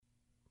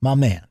my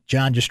man,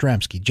 John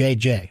Jastermski,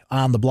 JJ,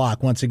 on the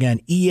block once again,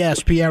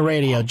 ESPN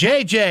Radio.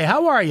 JJ,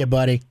 how are you,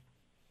 buddy?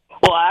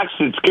 Well,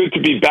 actually, it's good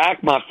to be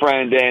back, my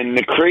friend. And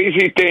the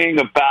crazy thing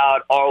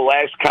about our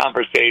last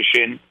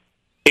conversation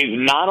is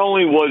not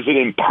only was it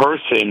in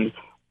person,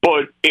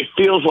 but it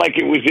feels like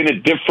it was in a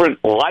different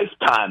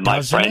lifetime,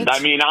 my friend. I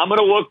mean, I'm going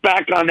to look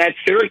back on that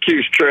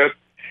Syracuse trip,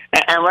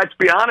 and let's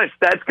be honest,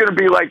 that's going to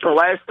be like the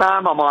last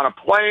time I'm on a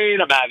plane,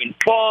 I'm having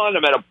fun,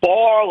 I'm at a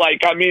bar.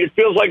 It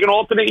feels like an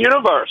alternate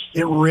universe.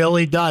 It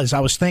really does. I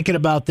was thinking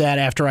about that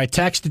after I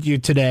texted you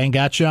today and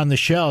got you on the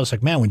show. I was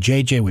like, man, when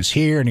JJ was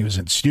here and he was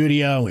in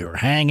studio, we were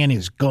hanging, he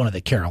was going to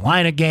the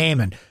Carolina game,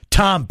 and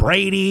Tom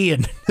Brady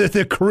and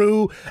the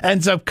crew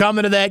ends up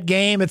coming to that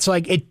game. It's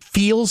like, it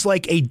feels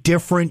like a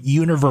different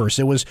universe.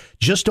 It was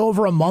just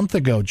over a month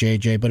ago,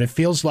 JJ, but it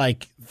feels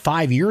like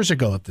 5 years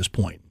ago at this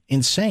point.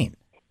 Insane.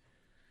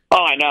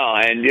 Oh, I know,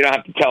 and you don't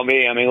have to tell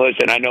me. I mean,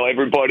 listen, I know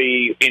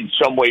everybody in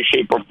some way,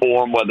 shape, or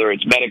form, whether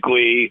it's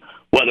medically,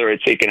 whether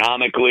it's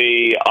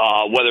economically,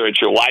 whether it's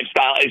your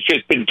lifestyle, it's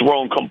just been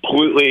thrown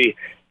completely,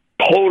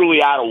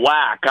 totally out of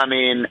whack. I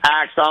mean,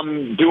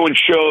 I'm doing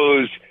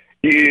shows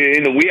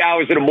in the wee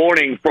hours of the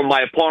morning from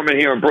my apartment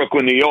here in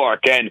Brooklyn, New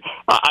York. And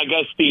I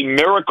guess the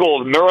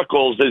miracle of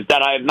miracles is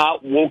that I have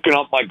not woken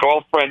up my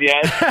girlfriend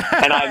yet,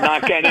 and I've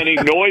not gotten any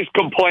noise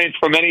complaints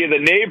from any of the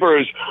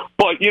neighbors.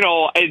 But,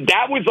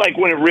 that was like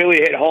when it really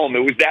hit home.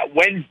 It was that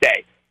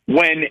Wednesday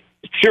when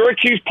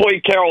Syracuse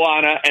played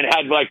Carolina and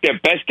had like their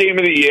best game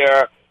of the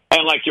year,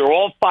 and like you're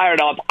all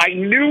fired up. I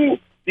knew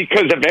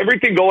because of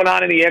everything going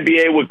on in the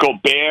NBA with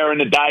Gobert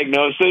and the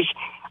diagnosis,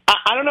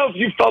 I don't know if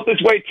you felt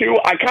this way, too.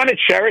 I kind of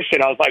cherished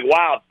it. I was like,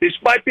 wow, this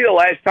might be the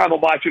last time I'm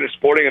watching a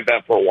sporting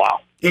event for a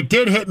while. It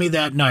did hit me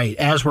that night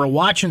as we're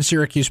watching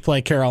Syracuse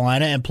play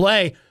Carolina and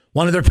play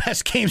one of their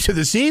best games of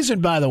the season,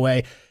 by the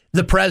way.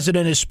 The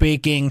president is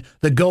speaking.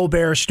 The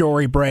Gobert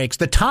story breaks.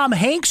 The Tom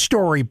Hanks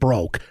story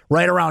broke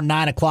right around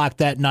 9 o'clock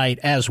that night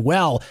as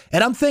well.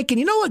 And I'm thinking,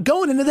 you know what?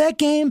 Going into that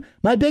game,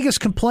 my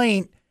biggest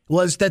complaint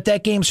was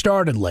that game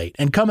started late.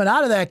 And coming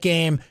out of that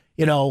game,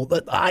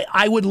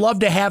 I would love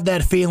to have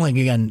that feeling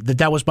again,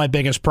 that was my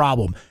biggest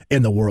problem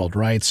in the world,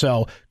 right?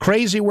 So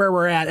crazy where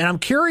we're at. And I'm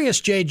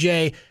curious,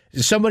 JJ,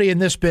 somebody in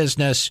this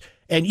business,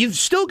 and you've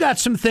still got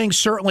some things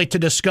certainly to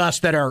discuss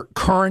that are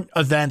current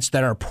events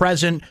that are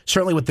present,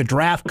 certainly with the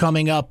draft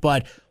coming up.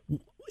 But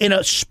in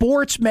a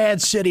sports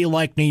mad city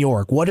like New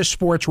York, what has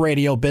sports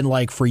radio been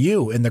like for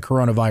you in the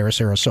coronavirus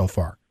era so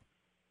far?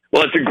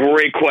 Well, it's a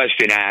great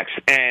question, Axe.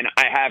 And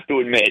I have to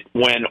admit,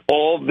 when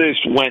all this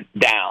went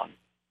down,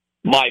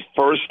 my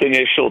first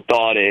initial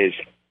thought is,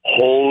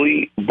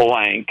 holy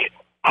blank,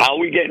 how are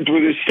we getting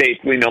through this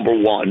safely, number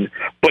one?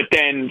 But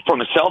then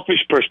from a selfish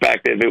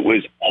perspective, it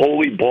was,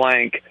 holy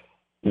blank,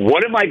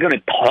 what am I going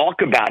to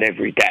talk about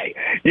every day?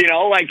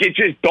 It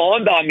just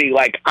dawned on me,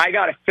 I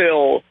got to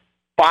fill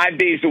 5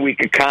 days a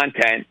week of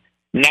content.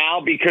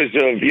 Now, because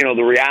of,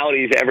 the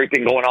realities of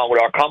everything going on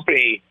with our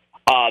company,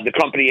 the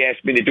company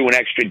asked me to do an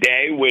extra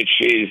day, which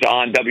is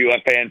on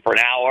WFAN for an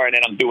hour, and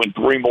then I'm doing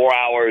 3 more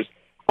hours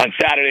on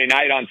Saturday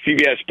night on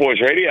CBS Sports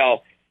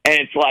Radio,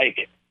 and it's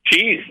like,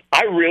 geez,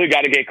 I really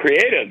got to get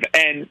creative.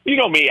 And you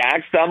know me,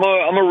 Axe, I'm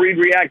a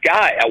read-react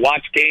guy. I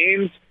watch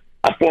games,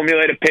 I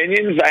formulate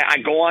opinions, I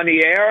go on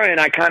the air, and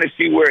I kind of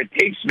see where it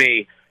takes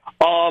me.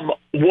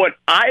 What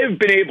I've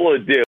been able to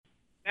do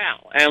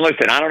now, and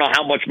listen, I don't know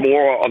how much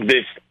more of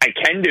this I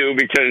can do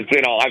because,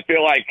 I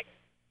feel like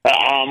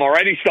I'm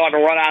already starting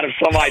to run out of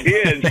some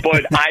ideas,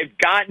 but I've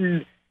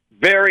gotten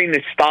very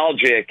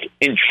nostalgic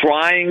in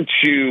trying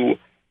to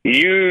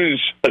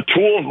use a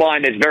tool of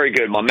mine that's very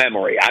good, my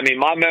memory. I mean,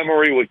 my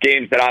memory with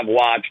games that I've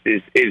watched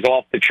is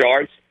off the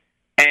charts.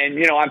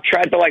 And, I've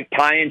tried to,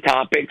 tie in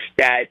topics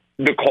that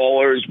the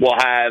callers will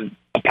have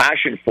a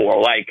passion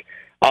for.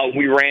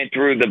 We ran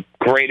through the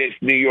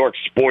greatest New York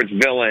sports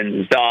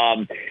villains.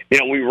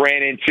 We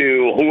ran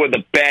into who are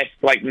the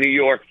best, New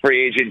York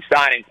free agent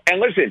signings.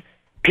 And listen,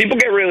 people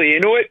get really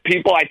into it.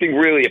 People, I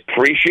think, really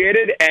appreciate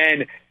it.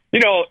 And,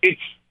 it's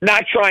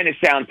not trying to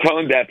sound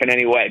tone deaf in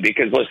any way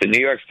because, listen,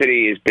 New York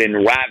City has been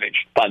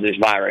ravaged by this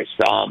virus.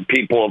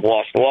 People have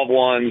lost loved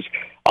ones.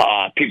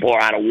 People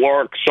are out of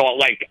work. So,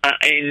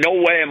 in no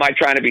way am I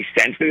trying to be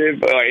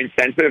sensitive or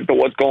insensitive to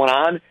what's going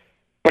on.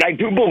 But I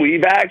do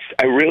believe, Axe,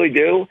 I really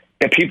do,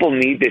 that people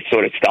need this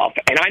sort of stuff.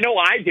 And I know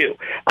I do.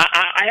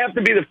 I have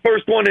to be the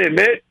first one to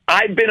admit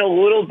I've been a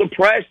little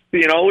depressed.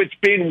 It's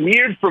been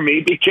weird for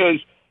me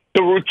because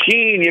the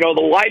routine,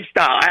 the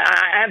lifestyle,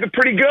 I have it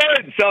pretty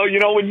good. So,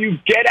 when you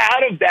get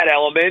out of that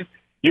element,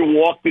 you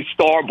walk to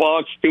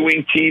Starbucks,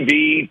 doing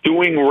TV,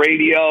 doing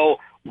radio,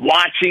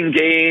 watching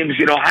games,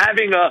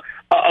 having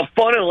a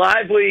fun and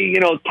lively,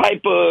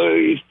 type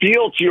of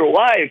feel to your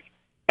life.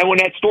 And when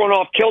that's thrown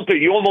off kilter,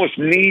 you almost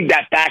need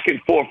that back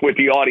and forth with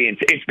the audience.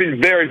 It's been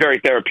very, very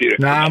therapeutic.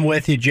 No, I'm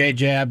with you,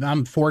 JJ.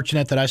 I'm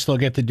fortunate that I still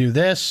get to do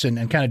this and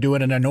kind of do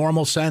it in a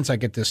normal sense. I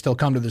get to still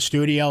come to the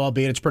studio,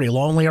 albeit it's pretty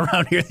lonely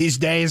around here these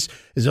days.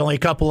 There's only a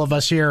couple of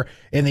us here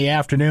in the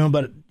afternoon.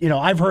 But,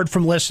 I've heard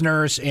from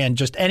listeners, and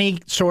just any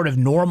sort of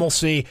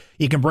normalcy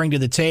you can bring to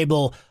the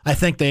table, I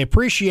think they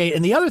appreciate.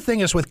 And the other thing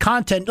is with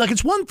content, like,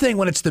 it's one thing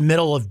when it's the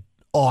middle of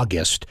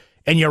August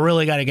and you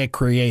really got to get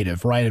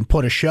creative, right, and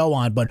put a show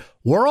on. But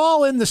we're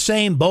all in the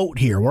same boat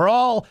here. We're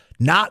all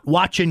not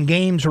watching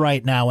games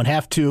right now and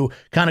have to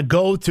kind of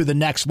go to the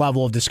next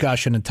level of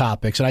discussion and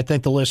topics. And I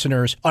think the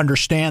listeners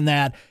understand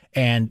that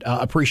and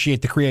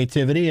appreciate the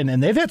creativity.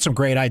 And they've had some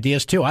great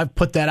ideas, too. I've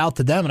put that out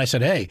to them, and I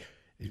said, hey,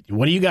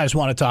 what do you guys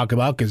want to talk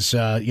about? Because,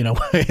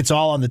 it's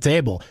all on the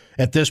table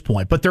at this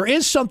point. But there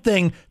is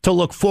something to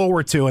look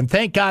forward to, and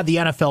thank God the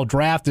NFL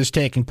draft is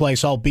taking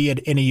place, albeit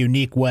in a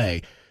unique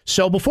way.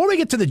 So before we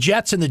get to the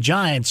Jets and the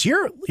Giants,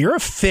 you're a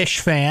Fish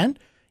fan.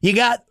 You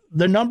got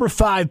the number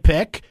 5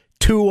 pick,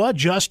 Tua,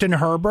 Justin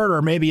Herbert,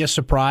 or maybe a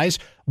surprise.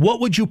 What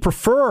would you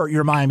prefer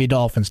your Miami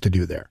Dolphins to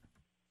do there?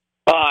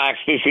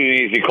 Actually, this is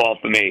an easy call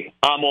for me.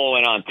 I'm all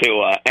in on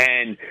Tua.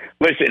 And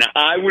listen,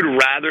 I would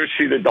rather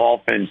see the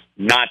Dolphins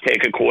not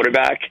take a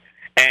quarterback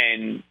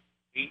and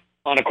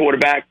on a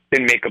quarterback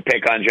than make a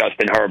pick on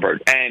Justin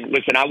Herbert. And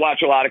listen, I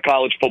watch a lot of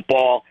college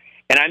football,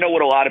 and I know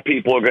what a lot of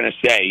people are going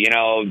to say.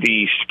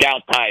 The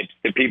scout types,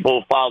 the people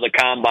who follow the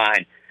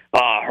combine.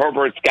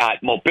 Herbert's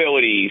got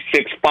mobility,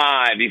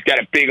 6'5", he's got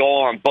a big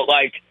arm. But,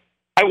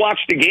 I watch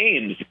the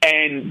games,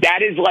 and that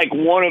is,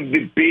 one of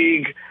the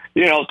big,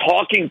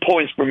 talking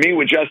points for me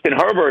with Justin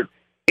Herbert.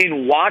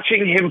 In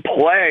watching him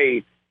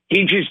play,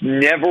 he just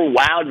never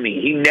wowed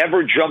me. He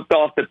never jumped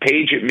off the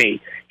page at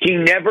me. He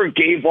never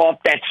gave off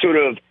that sort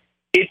of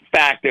it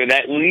factor,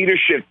 that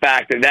leadership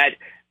factor, that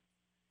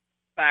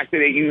factor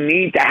that you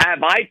need to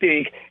have, I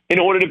think, in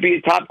order to be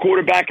a top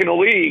quarterback in the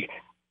league.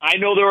 I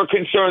know there are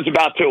concerns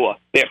about Tua.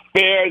 They're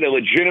fair, they're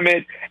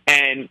legitimate,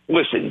 and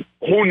listen,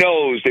 who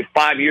knows if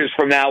 5 years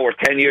from now or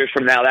 10 years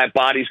from now that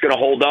body's going to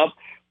hold up.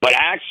 But,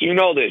 Ax, you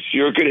know this.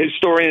 You're a good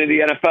historian of the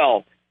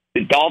NFL.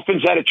 The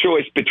Dolphins had a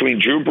choice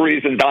between Drew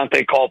Brees and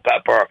Dante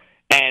Culpepper,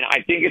 and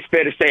I think it's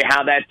fair to say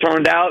how that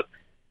turned out.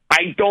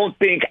 I don't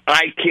think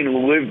I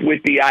can live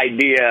with the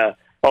idea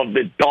of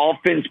the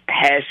Dolphins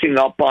passing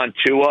up on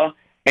Tua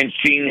and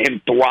seeing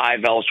him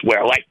thrive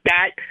elsewhere. Like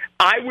that,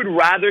 I would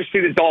rather see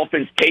the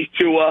Dolphins take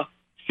Tua,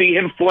 see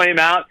him flame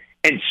out,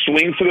 and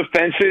swing for the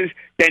fences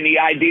than the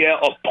idea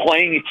of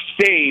playing it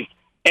safe,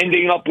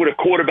 ending up with a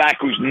quarterback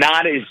who's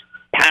not as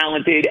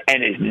talented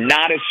and is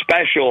not as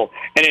special,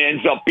 and it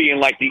ends up being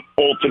like the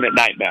ultimate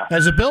nightmare.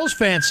 As a Bills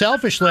fan,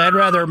 selfishly, I'd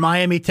rather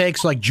Miami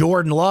takes like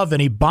Jordan Love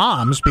and he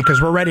bombs because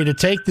we're ready to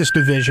take this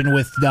division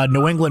with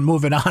New England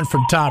moving on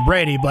from Tom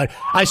Brady. But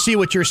I see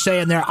what you're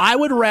saying there. I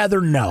would rather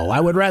know.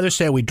 I would rather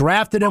say we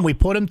drafted him, we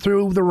put him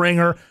through the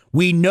ringer.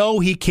 We know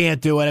he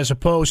can't do it, as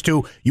opposed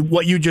to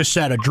what you just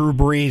said, a Drew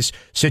Brees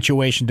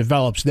situation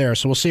develops there.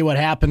 So we'll see what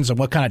happens and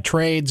what kind of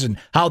trades and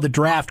how the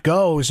draft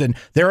goes. And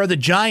there are the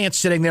Giants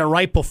sitting there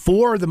right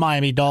before the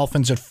Miami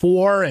Dolphins at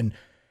 4. And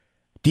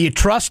do you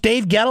trust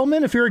Dave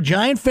Gettleman, if you're a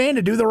Giant fan,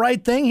 to do the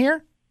right thing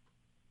here?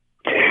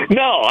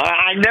 No,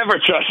 I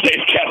never trust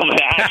Dave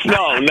Gettleman.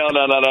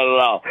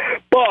 No.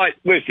 But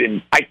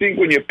listen, I think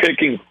when you're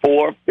picking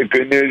 4, the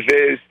good news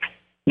is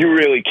you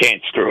really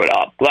can't screw it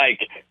up. Like,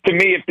 to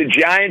me, if the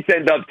Giants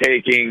end up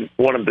taking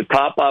one of the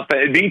top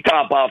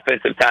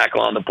offensive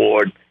tackle on the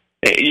board,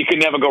 you can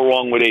never go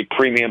wrong with a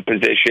premium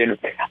position.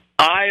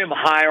 I am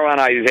higher on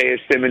Isaiah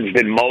Simmons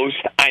than most.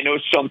 I know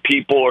some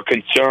people are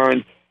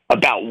concerned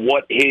about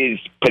what his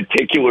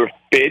particular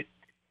fit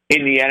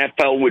in the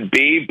NFL would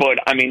be, but,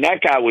 I mean,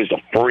 that guy was a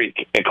freak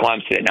at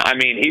Clemson. I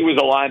mean, he was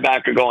a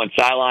linebacker going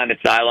sideline to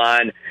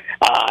sideline.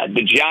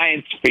 The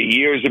Giants, for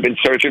years, have been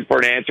searching for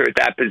an answer at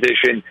that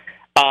position.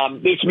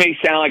 This may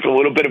sound like a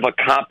little bit of a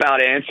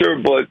cop-out answer,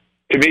 but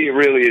to me it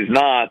really is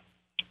not.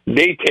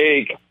 They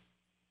take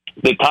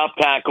the top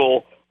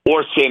tackle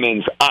or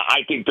Simmons.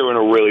 I think they're in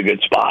a really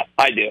good spot.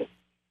 I do.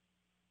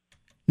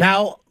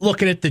 Now,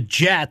 looking at the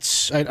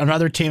Jets,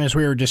 another team, as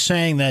we were just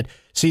saying, that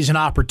sees an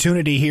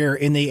opportunity here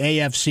in the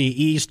AFC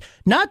East,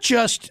 not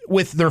just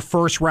with their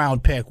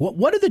first-round pick.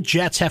 What do the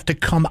Jets have to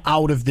come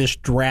out of this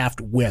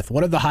draft with?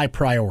 What are the high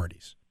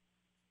priorities?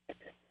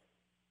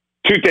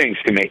 2 things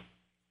to me.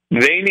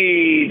 They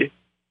need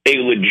a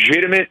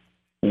legitimate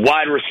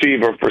wide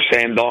receiver for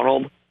Sam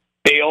Darnold.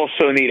 They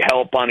also need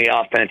help on the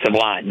offensive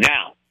line.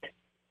 Now,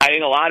 I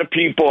think a lot of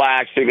people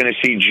actually are going to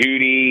see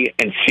Judy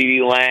and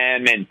CeeDee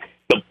Lamb, and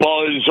the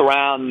buzz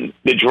around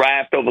the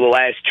draft over the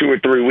last 2 or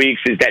 3 weeks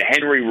is that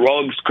Henry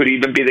Ruggs could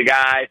even be the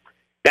guy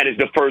that is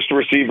the first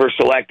receiver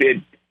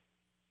selected.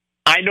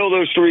 I know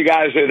those 3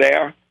 guys are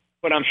there,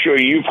 but I'm sure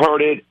you've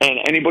heard it, and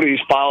anybody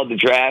who's followed the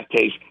draft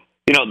has,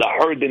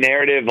 heard the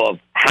narrative of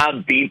how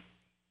deep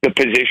the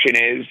position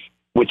is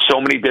with so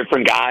many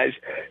different guys.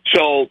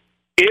 So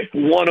if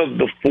one of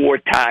the 4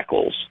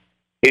 tackles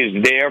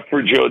is there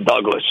for Joe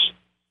Douglas,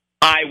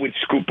 I would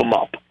scoop him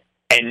up.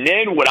 And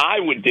then what I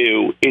would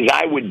do is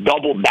I would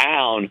double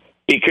down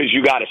because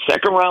you got a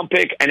second-round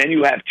pick and then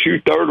you have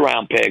 2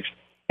 third-round picks.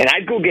 And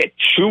I'd go get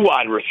 2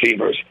 wide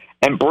receivers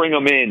and bring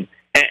them in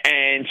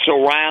and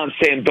surround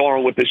Sam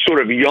Darnold with this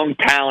sort of young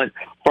talent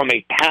from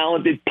a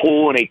talented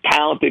pool and a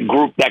talented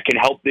group that can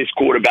help this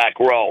quarterback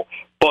grow.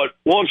 But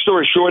long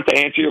story short, to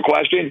answer your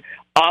question,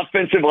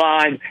 offensive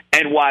line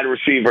and wide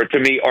receiver, to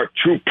me, are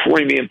 2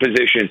 premium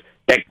positions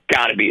that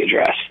got to be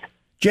addressed.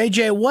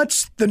 JJ,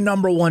 what's the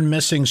number one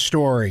missing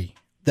story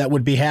that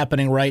would be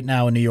happening right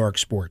now in New York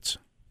sports?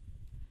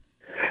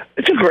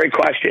 It's a great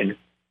question.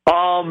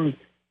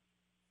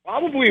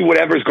 Probably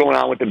whatever's going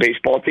on with the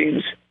baseball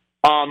teams.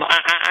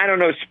 I don't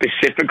know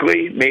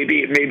specifically.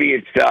 Maybe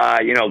it's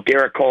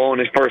Garrett Cole in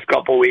his first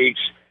couple weeks.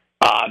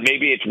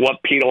 Maybe it's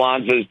what Pete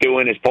Alonso is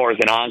doing as far as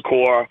an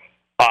encore.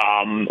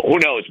 Who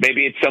knows?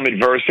 Maybe it's some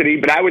adversity.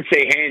 But I would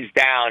say hands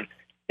down,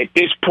 at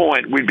this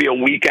point, we'd be a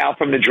week out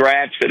from the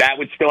draft, so that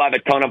would still have a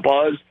ton of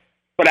buzz.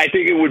 But I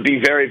think it would be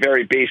very,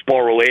 very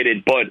baseball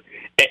related. But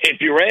if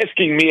you're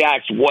asking me,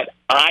 Ax, what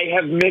I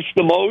have missed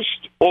the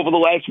most over the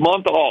last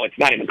month, it's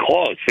not even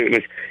close. It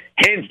was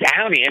hands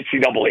down the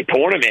NCAA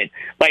tournament.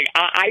 Like,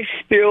 I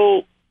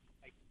still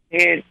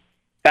can't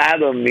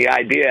fathom the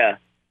idea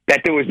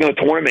that there was no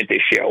tournament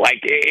this year.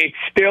 Like, it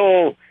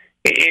still,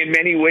 in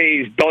many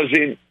ways,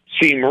 doesn't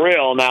seem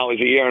real. Now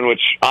is a year in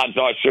which odds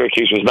are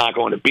Syracuse was not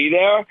going to be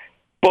there.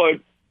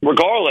 But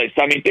regardless,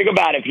 I mean, think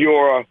about if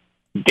you're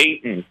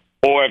Dayton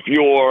or if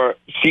you're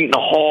Seton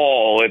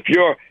Hall, if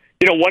you're,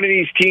 one of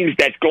these teams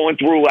that's going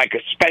through like a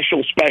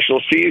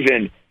special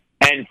season,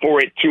 and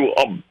for it to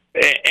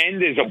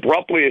end as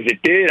abruptly as it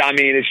did, I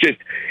mean,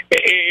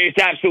 it's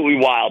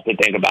absolutely wild to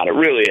think about. It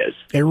really is.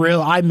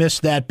 I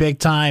missed that big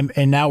time,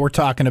 and now we're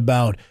talking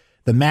about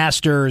the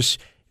Masters,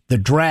 the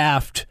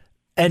draft,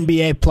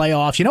 NBA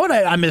playoffs. You know what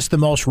I miss the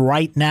most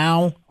right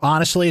now,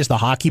 honestly, is the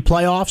hockey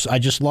playoffs. I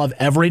just love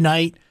every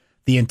night,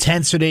 the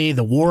intensity,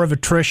 the war of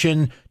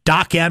attrition,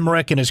 Doc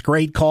Emmerich and his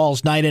great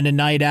calls night in and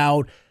night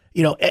out.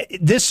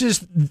 This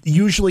is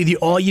usually the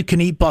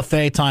all-you-can-eat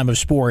buffet time of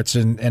sports,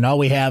 and all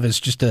we have is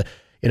just a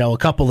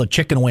couple of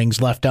chicken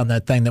wings left on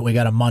that thing that we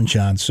got to munch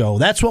on. So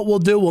that's what we'll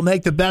do. We'll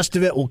make the best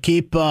of it. We'll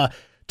keep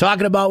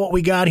talking about what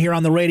we got here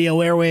on the radio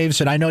airwaves,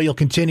 and I know you'll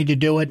continue to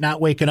do it, not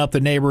waking up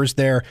the neighbors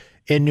there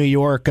in New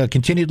York.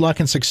 Continued luck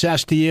and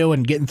success to you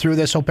and getting through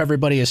this. Hope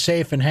everybody is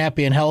safe and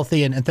happy and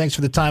healthy, and thanks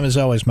for the time as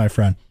always, my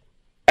friend.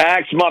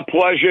 Ax, my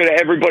pleasure. To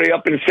everybody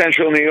up in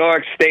central New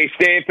York, stay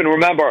safe, and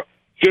remember,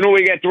 sooner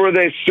we get through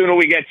this, sooner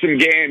we get some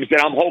games,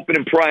 and I'm hoping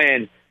and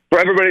praying for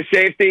everybody's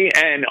safety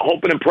and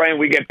hoping and praying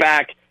we get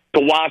back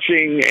to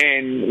watching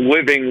and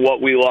living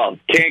what we love.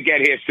 Can't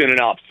get here soon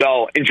enough.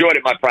 So enjoyed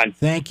it, my friend.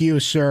 Thank you,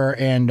 sir.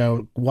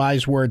 And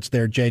wise words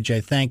there,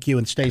 JJ. Thank you,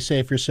 and stay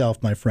safe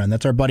yourself, my friend.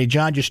 That's our buddy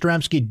John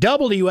Jastremski,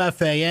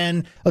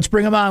 WFAN. Let's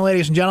bring him on,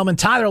 ladies and gentlemen.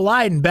 Tyler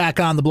Lydon back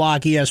on the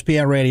block,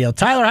 ESPN Radio.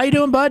 Tyler, how you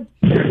doing, bud?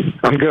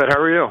 I'm good. How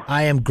are you?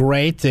 I am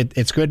great.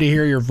 It's good to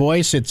hear your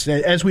voice. It's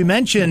as we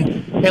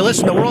mentioned, hey,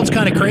 listen, the world's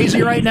kind of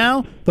crazy right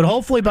now, but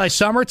hopefully by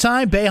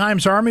summertime,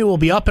 Boeheim's Army will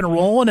be up and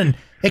rolling, and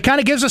it kind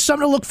of gives us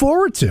something to look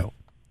forward to.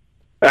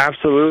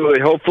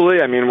 Absolutely.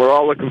 Hopefully. I mean, we're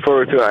all looking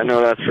forward to it. I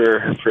know that's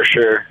for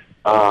sure.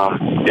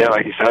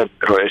 Like you said,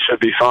 it should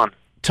be fun.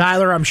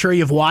 Tyler, I'm sure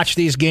you've watched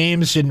these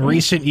games in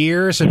recent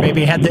years and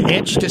maybe had the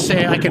itch to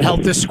say, I can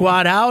help this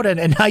squad out,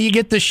 and now you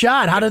get the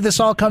shot. How did this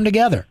all come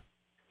together?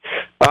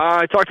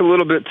 I talked a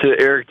little bit to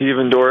Eric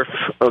Devendorf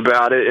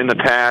about it in the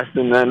past,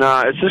 and then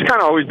it's just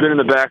kind of always been in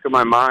the back of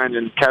my mind,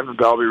 and Kevin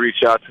Belby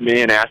reached out to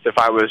me and asked if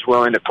I was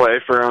willing to play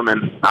for him,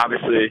 and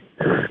obviously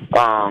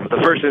the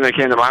first thing that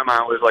came to my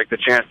mind was like the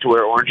chance to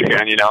wear orange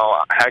again,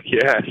 heck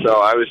yeah.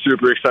 So I was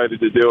super excited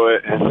to do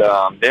it, and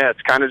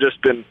it's kind of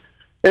just been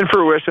in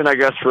fruition, I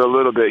guess, for a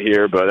little bit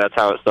here, but that's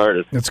how it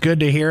started. It's good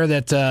to hear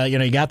that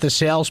you got the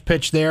sales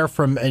pitch there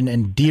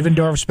and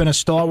Devendorf's been a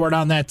stalwart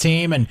on that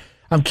team, and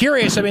I'm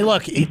curious. I mean,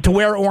 look, to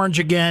wear orange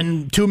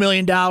again, $2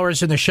 million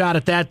in the shot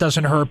at that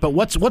doesn't hurt. But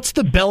what's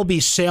the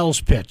Belby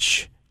sales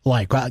pitch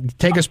like?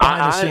 Take us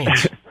behind the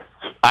scenes.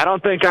 I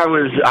don't think I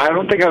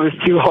was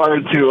too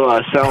hard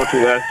to sell to,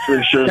 that's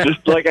for sure.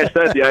 Just like I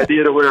said, the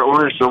idea to wear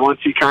orange. So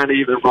once he kind of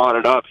even brought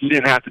it up, he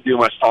didn't have to do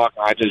much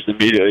talking. I just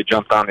immediately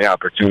jumped on the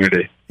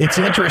opportunity. It's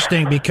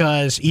interesting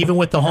because even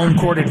with the home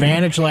court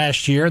advantage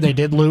last year, they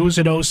did lose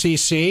at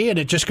OCC, and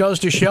it just goes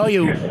to show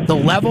you the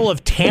level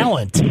of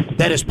talent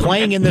that is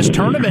playing in this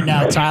tournament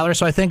now, Tyler.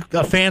 So I think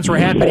fans were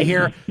happy to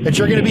hear that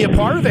you're going to be a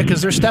part of it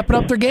because they're stepping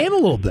up their game a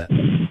little bit.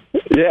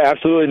 Yeah,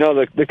 absolutely.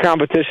 No, the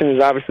competition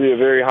is obviously a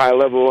very high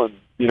level, and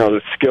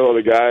the skill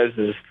of the guys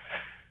is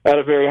at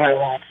a very high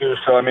level too.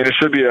 So I mean, it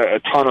should be a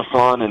ton of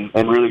fun and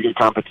really good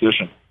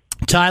competition.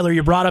 Tyler,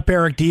 you brought up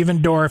Eric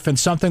Devendorf, and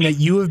something that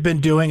you have been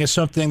doing is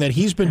something that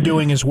he's been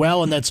doing as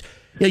well, and that's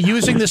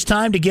using this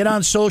time to get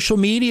on social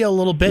media a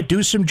little bit,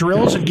 do some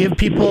drills, and give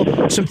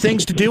people some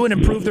things to do and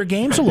improve their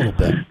games a little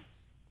bit.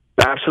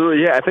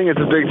 Absolutely, yeah. I think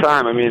it's a big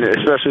time. I mean,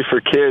 especially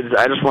for kids.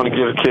 I just want to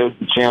give kids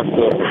a chance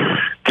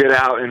to get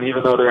out, and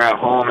even though they're at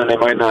home and they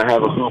might not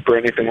have a hoop or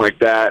anything like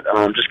that,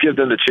 just give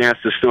them the chance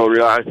to still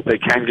realize that they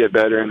can get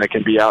better and they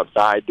can be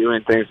outside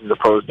doing things as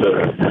opposed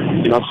to,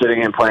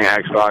 sitting and playing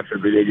Xbox or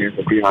video games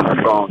and being on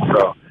their phone.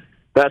 So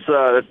that's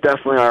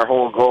definitely our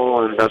whole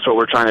goal, and that's what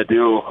we're trying to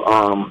do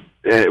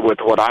with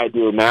what I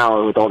do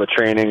now with all the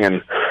training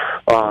and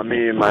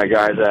me and my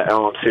guys at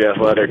LMC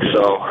Athletics.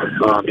 So,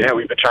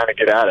 we've been trying to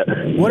get at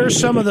it. What are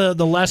some of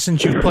the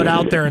lessons you've put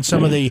out there and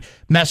some of the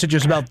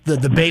messages about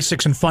the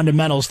basics and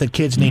fundamentals that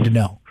kids need to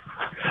know?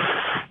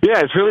 Yeah,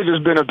 it's really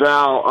just been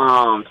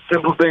about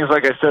simple things,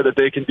 like I said, that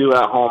they can do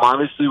at home.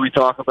 Obviously, we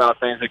talk about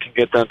things that can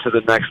get them to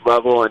the next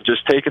level and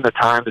just taking the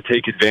time to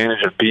take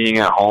advantage of being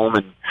at home.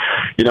 And,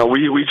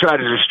 we try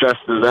to just stress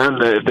to them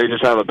that if they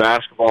just have a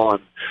basketball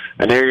and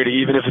an area to,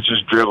 even if it's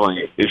just dribbling,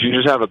 if you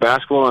just have a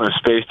basketball and a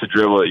space to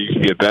dribble it, you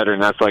can get better,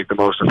 and that's like the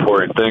most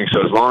important thing.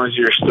 So as long as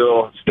you're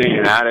still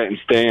staying at it and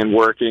staying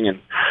working and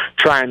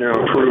trying to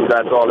improve,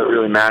 that's all that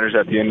really matters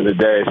at the end of the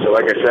day. So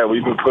like I said,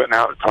 we've been putting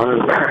out a ton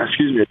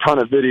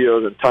of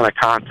videos and a ton of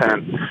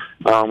content,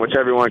 which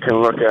everyone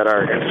can look at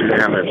our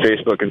Instagram and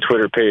Facebook and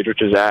Twitter page,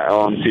 which is at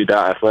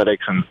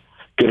lmc.athletics, and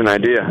get an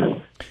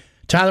idea.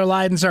 Tyler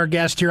Lydon's our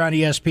guest here on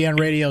ESPN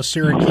Radio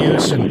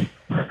Syracuse. And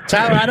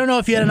Tyler, I don't know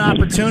if you had an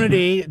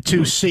opportunity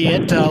to see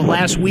it.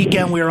 Last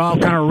weekend, we were all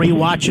kind of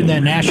rewatching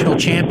that national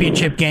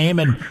championship game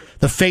and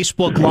the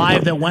Facebook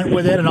Live that went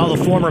with it and all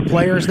the former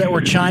players that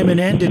were chiming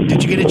in.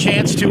 Did you get a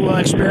chance to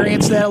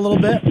experience that a little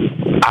bit?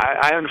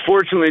 I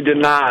unfortunately did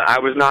not. I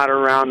was not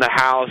around the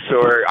house,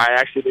 or I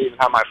actually didn't even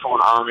have my phone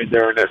on me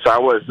during it, so I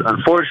was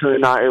unfortunately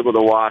not able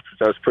to watch,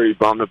 which I was pretty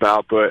bummed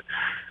about. But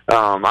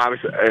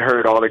I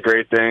heard all the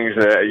great things,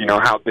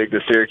 how big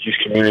the Syracuse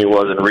community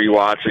was, and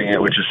rewatching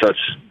it, which is such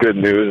good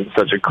news and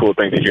such a cool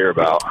thing to hear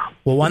about.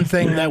 Well, one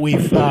thing that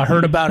we've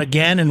heard about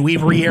again, and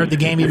we've re-aired the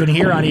game even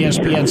here on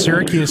ESPN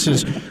Syracuse,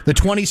 is the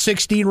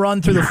 2016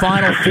 run through the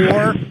Final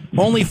Four,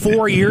 only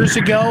 4 years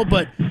ago.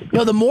 But,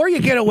 the more you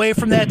get away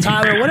from that,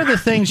 Tyler, what are the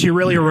things you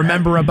really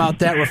remember about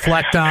that,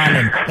 reflect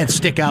on, and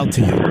stick out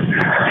to you?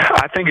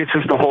 I think it's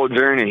just the whole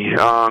journey,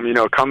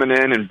 coming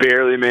in and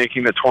barely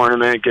making the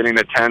tournament, getting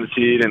the 10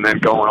 seed, and then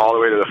going all the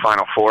way to the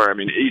Final Four. I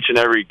mean, each and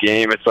every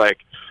game, it's like,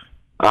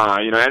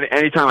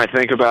 anytime I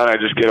think about it, I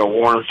just get a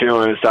warm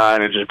feeling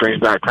inside, and it just brings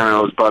back kind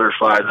of those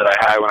butterflies that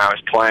I had when I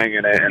was playing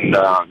in it. And,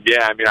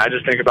 I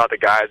just think about the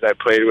guys I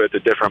played with, the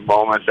different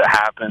moments that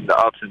happened, the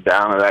ups and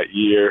downs of that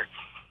year.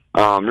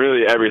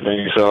 Really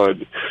everything. So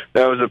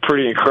that was a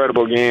pretty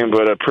incredible game,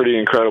 but a pretty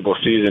incredible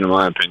season in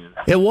my opinion.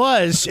 It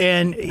was,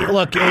 and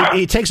look,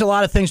 it takes a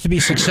lot of things to be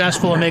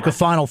successful and make a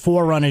Final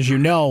Four run, as you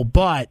know,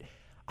 but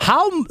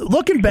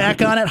looking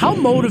back on it, how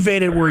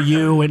motivated were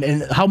you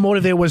and how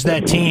motivated was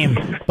that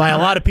team by a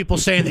lot of people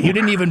saying that you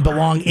didn't even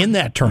belong in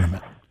that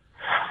tournament?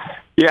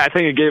 Yeah, I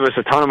think it gave us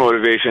a ton of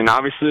motivation.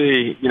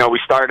 Obviously, we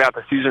started out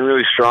the season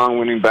really strong,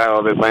 winning Battle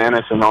of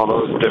Atlantis and all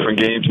those different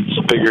games. And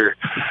so figure,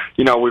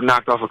 we've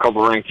knocked off a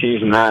couple ranked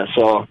teams in that.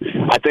 So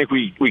I think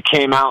we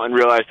came out and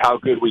realized how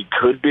good we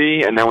could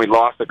be, and then we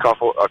lost a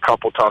couple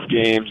tough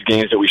games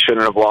that we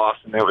shouldn't have lost.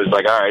 And it was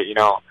like, all right,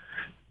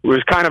 it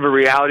was kind of a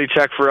reality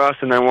check for us.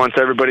 And then once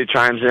everybody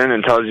chimes in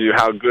and tells you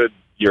how good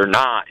you're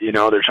not,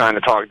 they're trying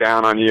to talk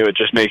down on you, it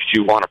just makes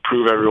you want to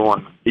prove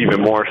everyone even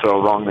more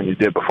so wrong than you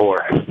did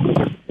before.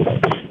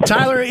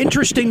 Tyler,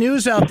 interesting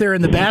news out there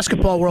in the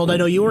basketball world. I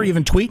know you were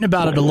even tweeting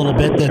about it a little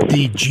bit, that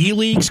the G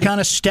League's kind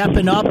of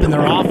stepping up and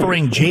they're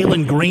offering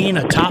Jalen Green,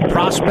 a top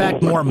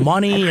prospect, more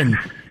money. And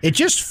it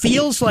just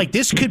feels like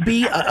this could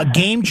be a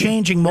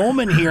game-changing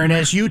moment here. And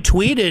as you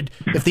tweeted,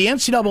 if the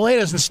NCAA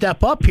doesn't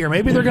step up here,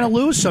 maybe they're going to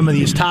lose some of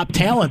these top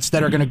talents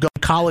that are going to go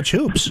college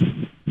hoops.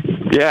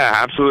 Yeah,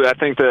 absolutely. I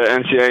think the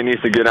NCAA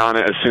needs to get on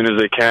it as soon as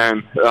they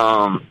can.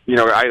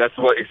 That's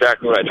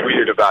exactly what I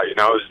tweeted about. Is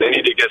they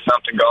need to get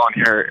something going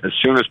here as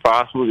soon as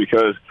possible,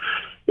 because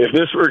if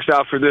this works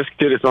out for this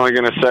kid, it's only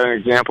going to set an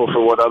example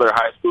for what other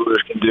high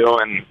schoolers can do.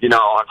 And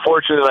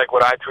unfortunately, like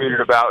what I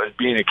tweeted about is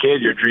being a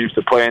kid, your dreams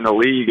to play in the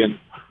league, and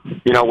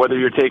whether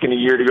you're taking a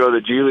year to go to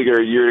the G League or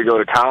a year to go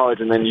to college,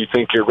 and then you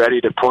think you're ready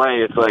to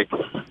play, it's like,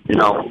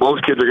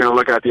 most kids are going to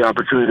look at the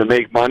opportunity to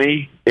make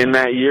money in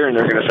that year, and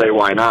they're going to say,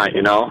 why not,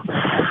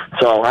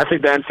 So I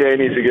think the NCAA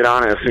needs to get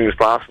on it as soon as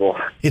possible.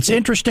 It's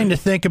interesting to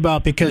think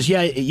about because,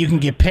 you can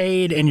get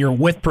paid and you're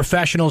with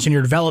professionals and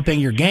you're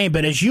developing your game,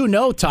 but as you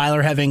know,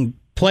 Tyler, having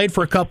played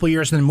for a couple of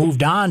years and then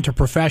moved on to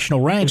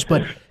professional ranks,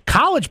 but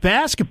college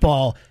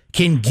basketball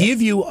can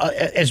give you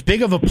as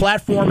big of a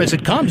platform as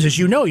it comes. As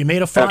you know, you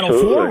made a Final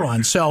Four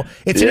run. So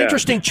it's an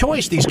interesting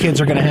choice these kids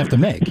are going to have to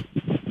make.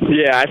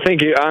 Yeah, I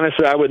think,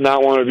 honestly, I would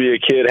not want to be a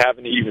kid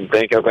having to even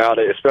think about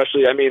it,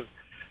 especially,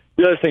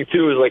 the other thing,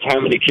 too, is like how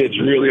many kids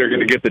really are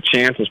going to get the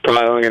chance. It's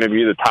probably only going to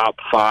be the top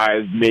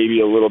 5, maybe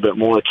a little bit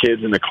more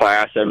kids in the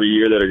class every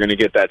year that are going to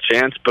get that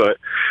chance. But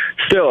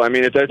still,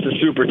 that's a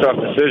super tough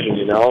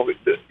decision, I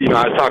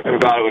was talking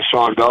about it with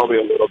Sean Belby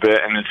a little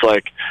bit, and it's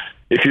like,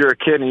 if you're a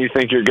kid and you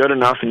think you're good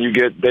enough and you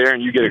get there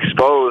and you get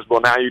exposed, well,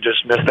 now you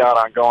just missed out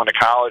on going to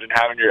college and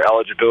having your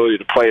eligibility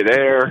to play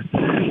there.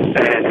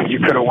 And you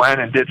could have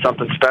went and did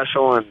something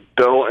special and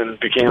built and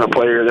became a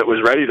player that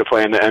was ready to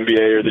play in the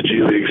NBA or the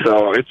G League.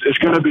 So it's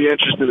going to be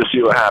interesting to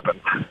see what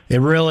happens. It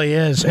really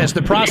is. As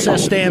the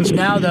process stands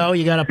now, though,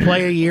 you got to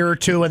play a year or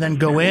two and then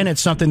go in.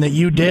 It's something that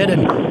you did,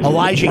 and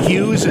Elijah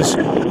Hughes is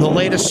the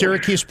latest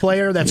Syracuse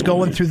player that's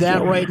going through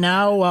that right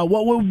now.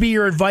 What would be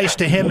your advice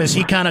to him as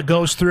he kind of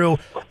goes through,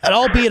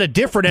 albeit a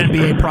different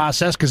NBA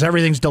process because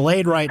everything's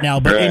delayed right now,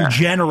 but in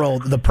general,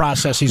 the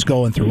process he's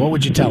going through? What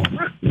would you tell him?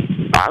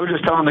 I would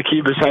just tell him to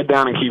keep his head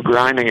down and keep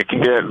grinding. It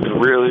can get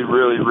really,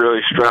 really,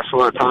 really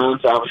stressful at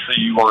times. Obviously,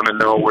 you want to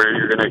know where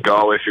you're going to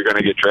go if you're going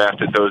to get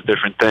drafted, those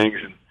different things.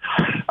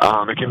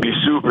 And it can be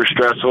super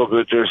stressful,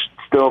 but just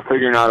still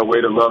figuring out a way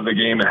to love the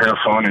game and have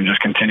fun and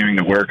just continuing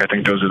to work. I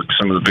think those are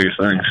some of the biggest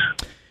things.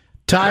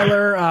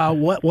 Tyler,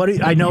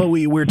 I know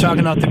we were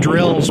talking about the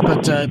drills,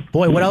 but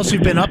boy, what else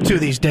you've been up to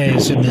these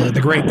days in the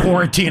great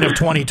quarantine of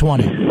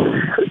 2020?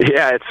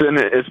 Yeah, it's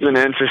been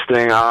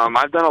interesting.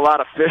 I've done a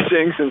lot of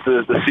fishing since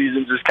the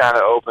season just kind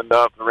of opened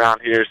up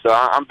around here, so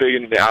I'm big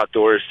into the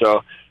outdoors.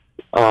 So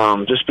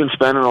just been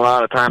spending a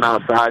lot of time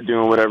outside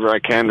doing whatever I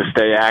can to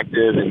stay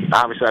active, and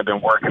obviously I've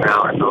been working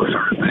out and those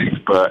sort of things.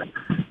 But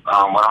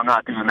when I'm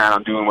not doing that,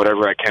 I'm doing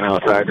whatever I can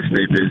outside to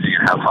stay busy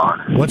and have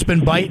fun. What's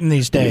been biting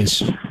these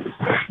days?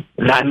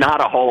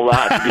 Not a whole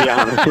lot, to be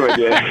honest with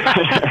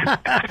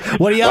you.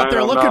 What are you out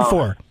there looking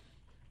for?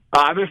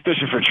 I've been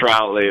fishing for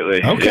trout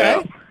lately. Okay.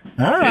 Yeah.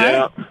 All right.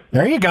 Yeah.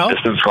 There you go.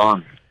 It's been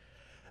fun.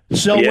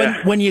 So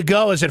when you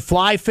go, is it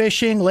fly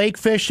fishing, lake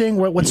fishing?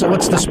 What's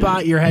the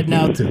spot you're heading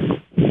out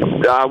to?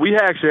 We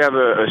actually have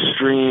a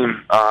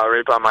stream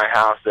right by my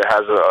house that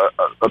has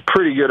a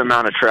pretty good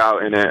amount of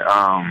trout in it,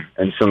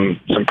 and some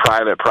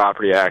private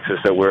property access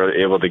that we're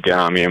able to get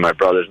on, me and my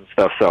brothers and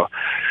stuff. So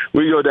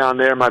we go down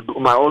there. My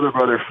older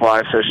brother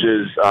fly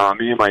fishes.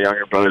 Me and my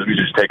younger brothers, we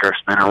just take our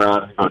spin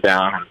around and go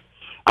down. And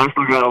I'm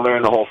still going to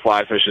learn the whole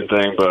fly fishing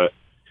thing, but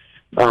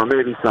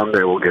maybe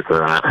someday we'll get to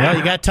that. Well,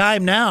 you got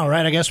time now,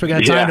 right? I guess we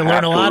got time to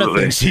learn a lot of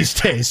things these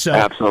days. So,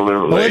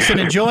 absolutely. Well, listen,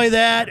 enjoy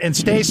that and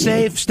stay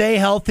safe, stay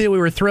healthy. We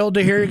were thrilled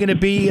to hear you're going to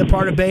be a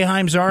part of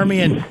Boeheim's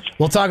Army, and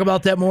we'll talk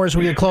about that more as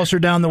we get closer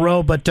down the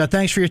road. But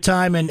thanks for your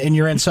time and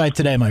your insight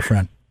today, my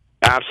friend.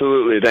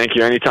 Absolutely. Thank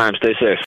you. Anytime. Stay safe.